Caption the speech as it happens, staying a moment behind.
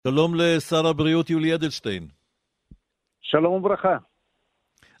שלום לשר הבריאות יולי אדלשטיין. שלום וברכה.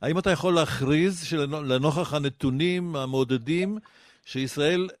 האם אתה יכול להכריז שלנוכח הנתונים המעודדים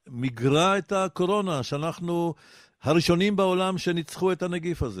שישראל מיגרה את הקורונה, שאנחנו הראשונים בעולם שניצחו את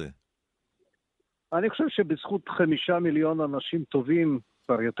הנגיף הזה? אני חושב שבזכות 5 מיליון אנשים טובים,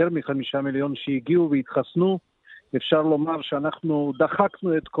 כבר יותר מ5 מיליון שהגיעו והתחסנו, אפשר לומר שאנחנו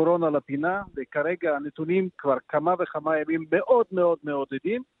דחקנו את קורונה לפינה, וכרגע הנתונים כבר כמה וכמה ימים מאוד מאוד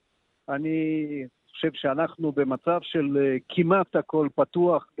מעודדים. אני חושב שאנחנו במצב של כמעט הכל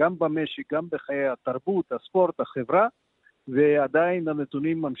פתוח, גם במשק, גם בחיי התרבות, הספורט, החברה, ועדיין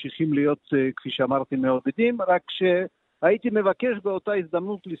הנתונים ממשיכים להיות, כפי שאמרתי, מעודדים, רק שהייתי מבקש באותה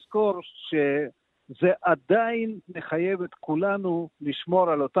הזדמנות לזכור שזה עדיין מחייב את כולנו לשמור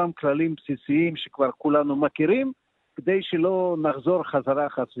על אותם כללים בסיסיים שכבר כולנו מכירים, כדי שלא נחזור חזרה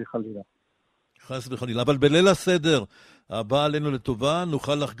חס וחלילה. חס וחלילה, אבל בליל הסדר הבא עלינו לטובה,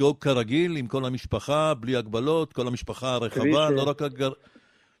 נוכל לחגוג כרגיל עם כל המשפחה, בלי הגבלות, כל המשפחה הרחבה, לא רק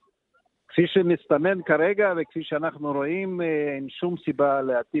כפי שמסתמן כרגע, וכפי שאנחנו רואים, אין שום סיבה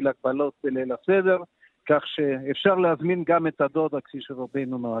להטיל הגבלות בליל הסדר, כך שאפשר להזמין גם את הדודה כפי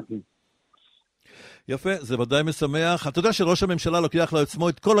שרובנו נוהגים. יפה, זה ודאי משמח. אתה יודע שראש הממשלה לוקח לעצמו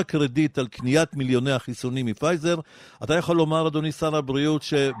את כל הקרדיט על קניית מיליוני החיסונים מפייזר. אתה יכול לומר, אדוני שר הבריאות,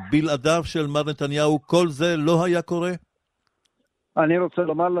 שבלעדיו של מר נתניהו כל זה לא היה קורה? אני רוצה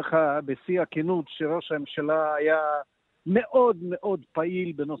לומר לך בשיא הכנות שראש הממשלה היה מאוד מאוד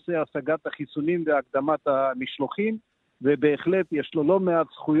פעיל בנושא השגת החיסונים והקדמת המשלוחים, ובהחלט יש לו לא מעט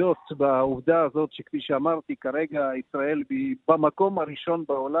זכויות בעובדה הזאת שכפי שאמרתי כרגע ישראל במקום הראשון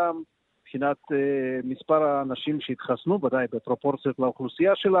בעולם מבחינת מספר האנשים שהתחסנו, ודאי בפרופורציות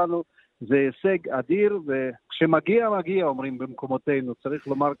לאוכלוסייה שלנו, זה הישג אדיר, וכשמגיע מגיע אומרים במקומותינו. צריך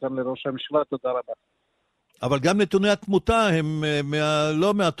לומר כאן לראש הממשלה תודה רבה. אבל גם נתוני התמותה הם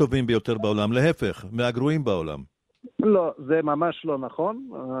לא מהטובים ביותר בעולם, להפך, מהגרועים בעולם. לא, זה ממש לא נכון.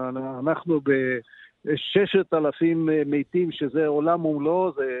 אנחנו ב6,000 מתים, שזה עולם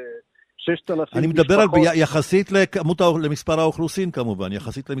ומלואו, זה 6,000 משפחות. אני מדבר על יחסית למספר האוכלוסין כמובן,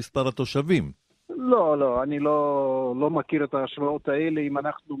 יחסית למספר התושבים. לא, אני לא מכיר את ההשוואות האלה. אם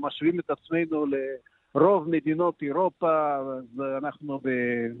אנחנו משווים את עצמנו לרוב מדינות אירופה, אנחנו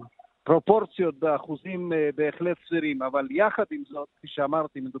בפרופורציות, באחוזים בהחלט סבירים. אבל יחד עם זאת, כפי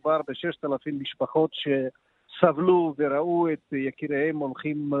שאמרתי, מדובר ב6,000 משפחות שסבלו וראו את יקיריהם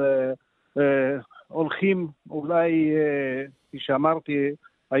הולכים אולי, כפי שאמרתי,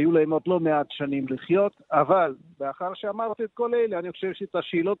 היו להם עוד לא מעט שנים לחיות, אבל לאחר שאמרתי את כל אלה, אני חושב שאת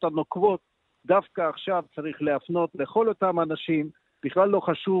השאלות הנוקבות דווקא עכשיו צריך להפנות לכל אותם אנשים, בכלל לא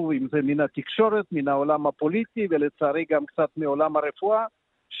חשוב אם זה מן התקשורת, מן העולם הפוליטי, ולצערי גם קצת מעולם הרפואה,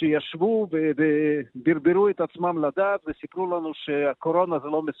 שישבו וברברו את עצמם לדעת, וסיפרו לנו שהקורונה זה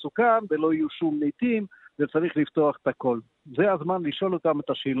לא מסוכן, ולא יהיו שום מתים, וצריך לפתוח את הכל. זה הזמן לשאול אותם את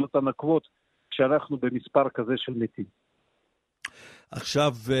השאלות הנוקבות, כשאנחנו במספר כזה של מתים.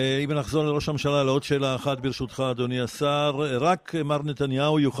 עכשיו, אם נחזור לראש הממשלה לעוד שאלה אחת ברשותך, אדוני השר, רק מר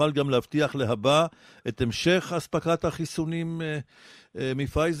נתניהו יוכל גם להבטיח להבא את המשך אספקת החיסונים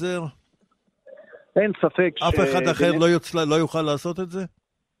מפייזר? אין ספק אף אחד אחר לא יוכל לעשות את זה?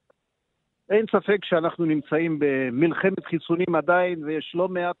 אין ספק שאנחנו נמצאים במלחמת חיסונים עדיין, ויש לא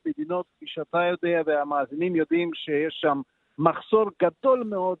מעט מדינות, כפי שאתה יודע, והמאזינים יודעים שיש שם מחסור גדול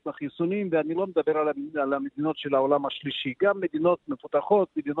מאוד בחיסונים, ואני לא מדבר על המדינות של העולם השלישי, גם מדינות מפותחות,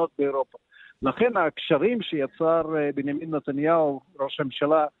 מדינות באירופה. לכן הקשרים שיצר בנימין נתניהו, ראש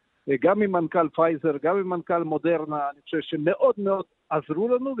הממשלה, גם עם מנכ"ל פייזר, גם עם מנכ"ל מודרנה, אני חושב שמאוד מאוד עזרו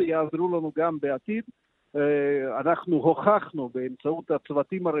לנו ויעזרו לנו גם בעתיד. אנחנו הוכחנו באמצעות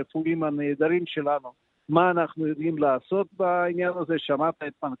הצוותים הרפואיים הנהדרים שלנו מה אנחנו יודעים לעשות בעניין הזה. שמעת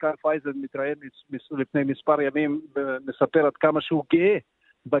את מנכ"ל פייזר מתראיין לפני מספר ימים, מספר עד כמה שהוא גאה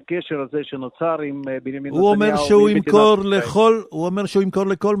בקשר הזה שנוצר עם בנימין נתניהו. הוא אומר שהוא ימכור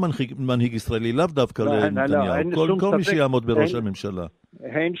לכל מנהיג ישראלי, לאו דווקא לנתניהו, כל מי שיעמוד בראש הממשלה.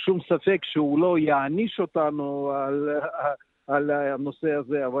 אין שום ספק שהוא לא יעניש אותנו על הנושא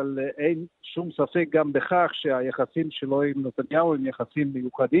הזה, אבל אין שום ספק גם בכך שהיחסים שלו עם נתניהו הם יחסים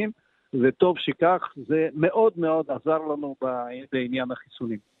מיוחדים, וטוב שכך, זה מאוד מאוד עזר לנו בעניין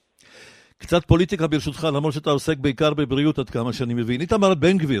החיסונים. קצת פוליטיקה ברשותך, למרות שאתה עוסק בעיקר בבריאות עד כמה שאני מבין. איתמר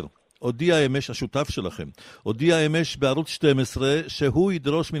בן גביר הודיע אמש, השותף שלכם, הודיע אמש בערוץ 12 שהוא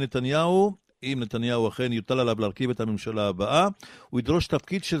ידרוש מנתניהו, אם נתניהו אכן יוטל עליו להרכיב את הממשלה הבאה, הוא ידרוש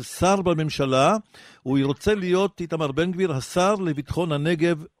תפקיד של שר בממשלה, הוא רוצה להיות איתמר בן גביר השר לביטחון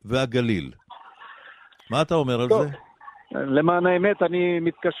הנגב והגליל. מה אתה אומר על זה? למען האמת, אני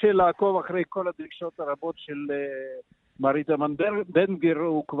מתקשה לעקוב אחרי כל הדרישות הרבות של מר איתמר בן גביר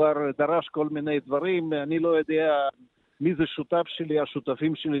הוא כבר דרש כל מיני דברים, אני לא יודע מי זה שותף שלי,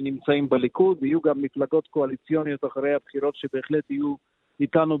 השותפים שלי נמצאים בליכוד, ויהיו גם מפלגות קואליציוניות אחרי הבחירות שבהחלט יהיו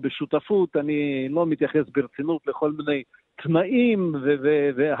איתנו בשותפות, אני לא מתייחס ברצינות לכל מיני תנאים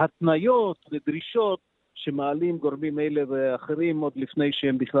והתניות ודרישות שמעלים גורמים אלה ואחרים עוד לפני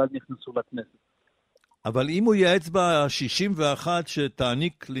שהם בכלל נכנסו לכנסת. אבל אם הוא ייעץ ב-61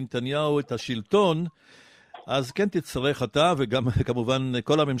 שתעניק לנתניהו את השלטון, אז כן תצטרך אתה וגם כמובן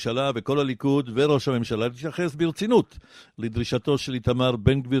כל הממשלה וכל הליכוד וראש הממשלה להתייחס ברצינות לדרישתו של איתמר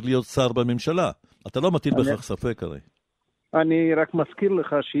בן גביר להיות שר בממשלה. אתה לא מטיל בכך ספק הרי. אני רק מזכיר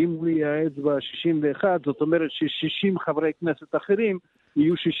לך שאם הוא ייעץ ב-61, זאת אומרת ש60 חברי כנסת אחרים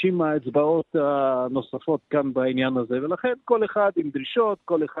יהיו 60 האצבעות הנוספות כאן בעניין הזה, ולכן כל אחד עם דרישות,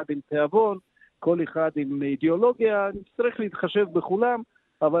 כל אחד עם תיאבון, כל אחד עם אידיאולוגיה, נצטרך להתחשב בכולם,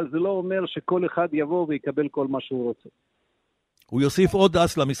 אבל זה לא אומר שכל אחד יבוא ויקבל כל מה שהוא רוצה. הוא יוסיף עוד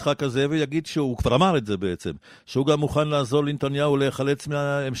אס למשחק הזה ויגיד שהוא כבר אמר את זה בעצם, שהוא גם מוכן לעזור לנתניהו להיחלץ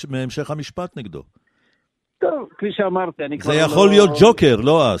מהמשך המשפט נגדו. טוב, כפי שאמרתי, אני כבר זה יכול להיות ג'וקר,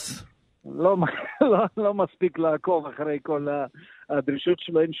 לא אס. לא מספיק לעקוב אחרי כל הדרישות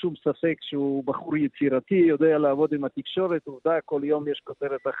שלו, אין שום ספק שהוא בחור יצירתי, יודע לעבוד עם התקשורת, עובדה, כל יום יש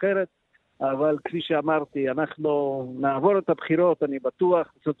כותרת אחרת, אבל כפי שאמרתי, אנחנו נעבור את הבחירות, אני בטוח,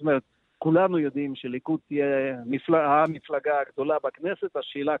 זאת אומרת, כולנו יודעים שליכוד תהיה המפלגה הגדולה בכנסת,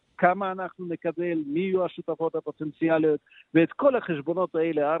 השאלה כמה אנחנו נקבל, מי יהיו השותפות הפוטנציאליות, ואת כל החשבונות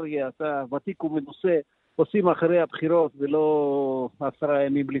האלה, אריה, אתה ותיק ומנוסה, עושים אחרי הבחירות ולא 10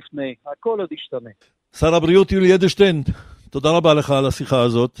 ימים לפני. הכל עוד ישתנה. שר הבריאות יולי אדלשטיין, תודה רבה לך על השיחה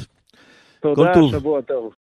הזאת. תודה, שבוע טוב.